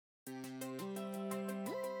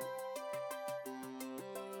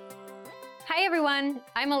Hi everyone,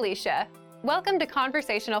 I'm Alicia. Welcome to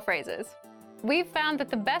Conversational Phrases. We've found that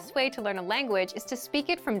the best way to learn a language is to speak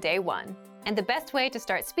it from day one. And the best way to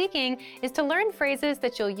start speaking is to learn phrases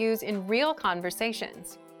that you'll use in real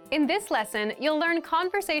conversations. In this lesson, you'll learn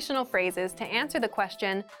conversational phrases to answer the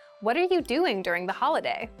question, what are you doing during the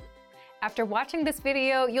holiday? After watching this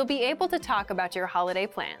video, you'll be able to talk about your holiday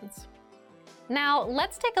plans. Now,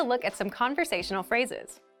 let's take a look at some conversational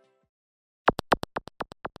phrases.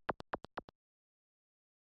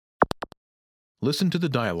 Listen to the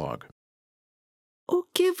dialogue. O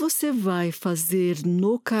que você vai fazer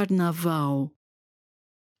no carnaval?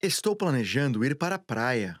 Estou planejando ir para a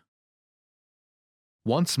praia.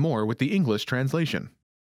 Once more with the English translation.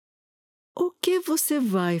 O que você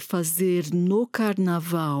vai fazer no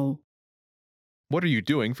carnaval? What are you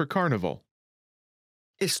doing for Carnival?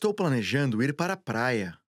 Estou planejando ir para a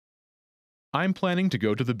praia. I'm planning to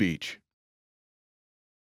go to the beach.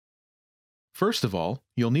 First of all,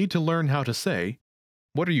 you'll need to learn how to say,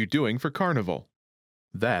 what are you doing for Carnival?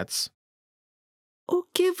 That's, O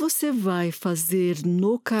que você vai fazer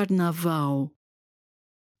no carnaval?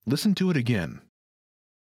 listen to it again.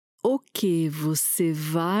 O que você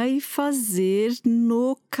vai fazer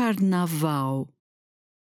no carnaval?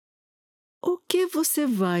 O que você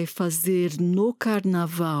vai fazer no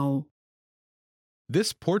carnaval?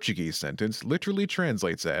 This Portuguese sentence literally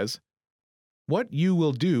translates as, what you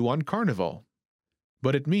will do on Carnival.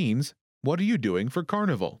 But it means, what are you doing for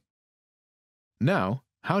Carnival? Now,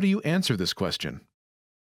 how do you answer this question?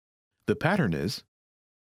 The pattern is,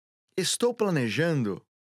 Estou planejando.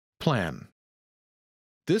 plan.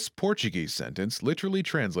 This Portuguese sentence literally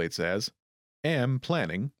translates as, am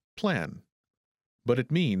planning, plan. But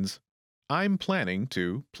it means, I'm planning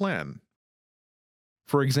to plan.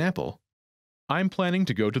 For example, I'm planning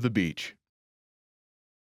to go to the beach.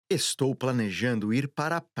 Estou planejando ir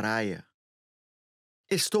para a praia.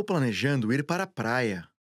 Estou planejando ir para a praia.